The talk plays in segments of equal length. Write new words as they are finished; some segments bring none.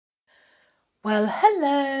Well,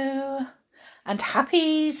 hello and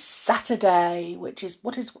happy Saturday, which is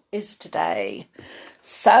what is today.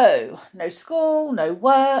 So, no school, no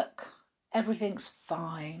work, everything's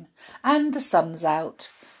fine, and the sun's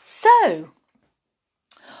out. So,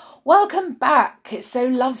 welcome back. It's so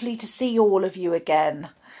lovely to see all of you again.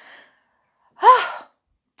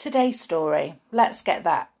 Today's story. Let's get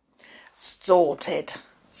that sorted.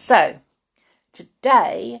 So,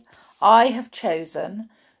 today I have chosen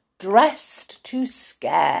Dressed to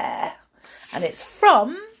Scare, and it's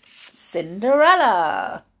from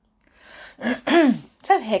Cinderella.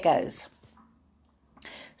 So here goes.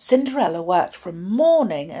 Cinderella worked from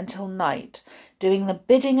morning until night, doing the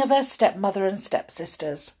bidding of her stepmother and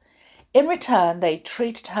stepsisters. In return, they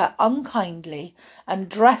treated her unkindly and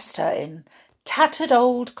dressed her in tattered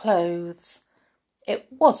old clothes. It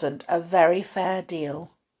wasn't a very fair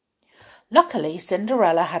deal. Luckily,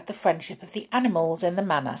 Cinderella had the friendship of the animals in the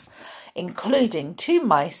manor, including two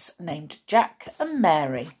mice named Jack and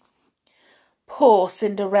Mary. "Poor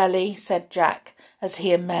Cinderella," said Jack, as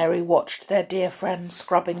he and Mary watched their dear friend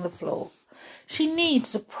scrubbing the floor. "She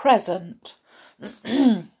needs a present."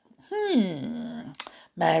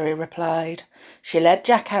 Mary replied. She led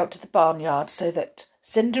Jack out to the barnyard so that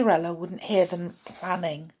Cinderella wouldn't hear them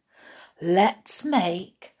planning. "Let's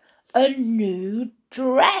make a new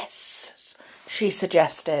dress," she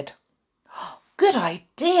suggested. "Good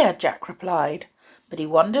idea," Jack replied, but he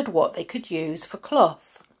wondered what they could use for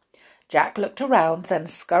cloth. Jack looked around, then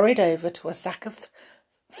scurried over to a sack of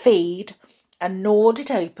feed and gnawed it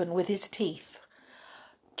open with his teeth.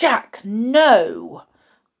 "Jack, no!"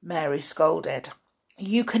 Mary scolded.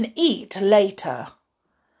 "You can eat later."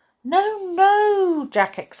 No,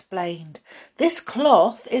 Jack explained. "This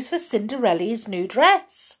cloth is for Cinderella's new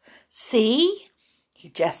dress. See?" He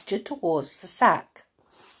gestured towards the sack.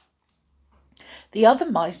 The other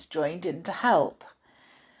mice joined in to help.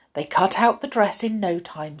 They cut out the dress in no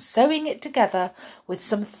time, sewing it together with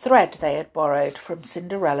some thread they had borrowed from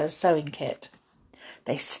Cinderella's sewing kit.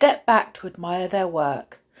 They stepped back to admire their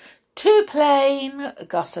work. "Too plain,"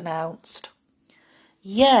 Gus announced.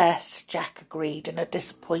 "Yes," Jack agreed in a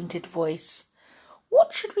disappointed voice.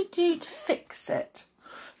 "What should we do to fix it?"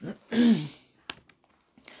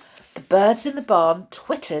 The birds in the barn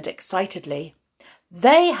twittered excitedly.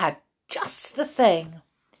 They had just the thing.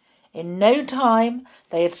 In no time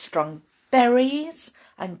they had strung berries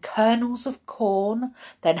and kernels of corn,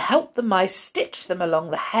 then helped the mice stitch them along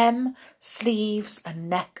the hem, sleeves and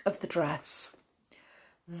neck of the dress.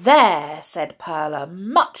 "There," said Perla,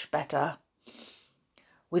 "much better."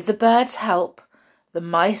 With the birds' help, the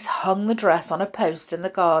mice hung the dress on a post in the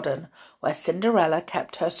garden where Cinderella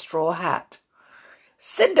kept her straw hat.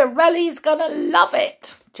 "Cinderella's gonna love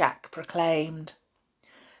it," Jack proclaimed.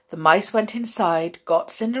 The mice went inside, got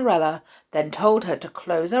Cinderella, then told her to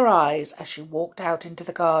close her eyes as she walked out into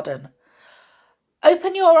the garden.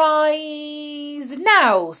 "Open your eyes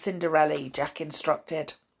now, Cinderella," Jack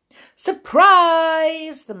instructed.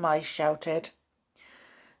 "Surprise!" the mice shouted.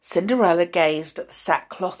 Cinderella gazed at the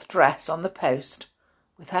sackcloth dress on the post,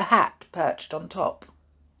 with her hat perched on top.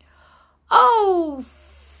 "Oh,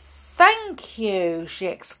 thank you," she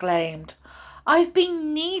exclaimed. "I've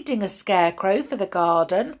been needing a scarecrow for the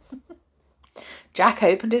garden." Jack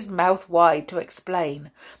opened his mouth wide to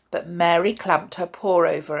explain, but Mary clamped her paw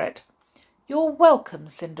over it. "You're welcome,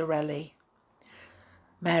 Cinderella,"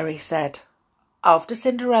 Mary said. After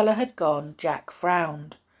Cinderella had gone, Jack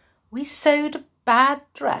frowned. "We sewed a bad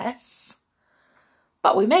dress?"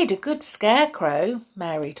 "But we made a good scarecrow,"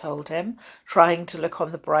 Mary told him, trying to look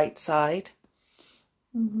on the bright side.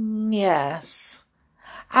 "Yes.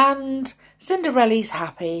 And Cinderella's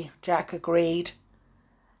happy," Jack agreed.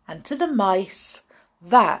 And to the mice,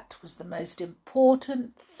 that was the most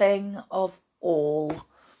important thing of all.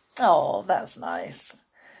 "Oh, that's nice."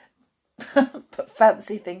 But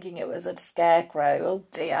fancy thinking it was a scarecrow. Oh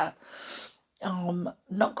dear.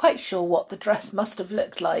 Not quite sure what the dress must have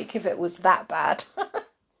looked like if it was that bad.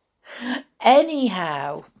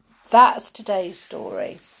 Anyhow, that's today's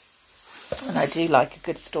story. And I do like a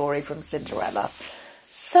good story from Cinderella.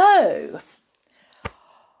 So,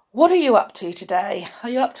 what are you up to today? Are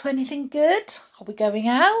you up to anything good? Are we going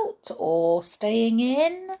out or staying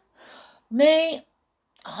in? Me,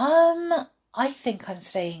 I think I'm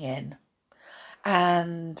staying in.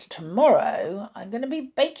 And tomorrow I'm going to be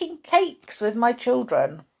baking cakes with my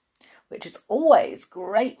children, which is always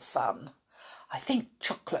great fun. I think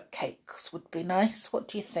chocolate cakes would be nice. What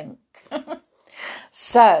do you think?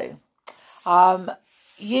 So,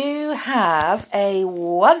 you have a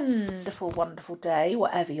wonderful, wonderful day,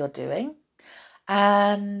 whatever you're doing.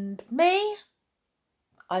 And me,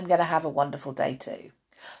 I'm going to have a wonderful day too.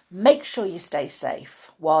 Make sure you stay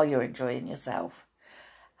safe while you're enjoying yourself.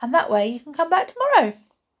 And that way you can come back tomorrow.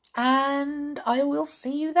 And I will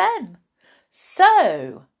see you then.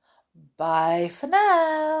 So, bye for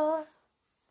now.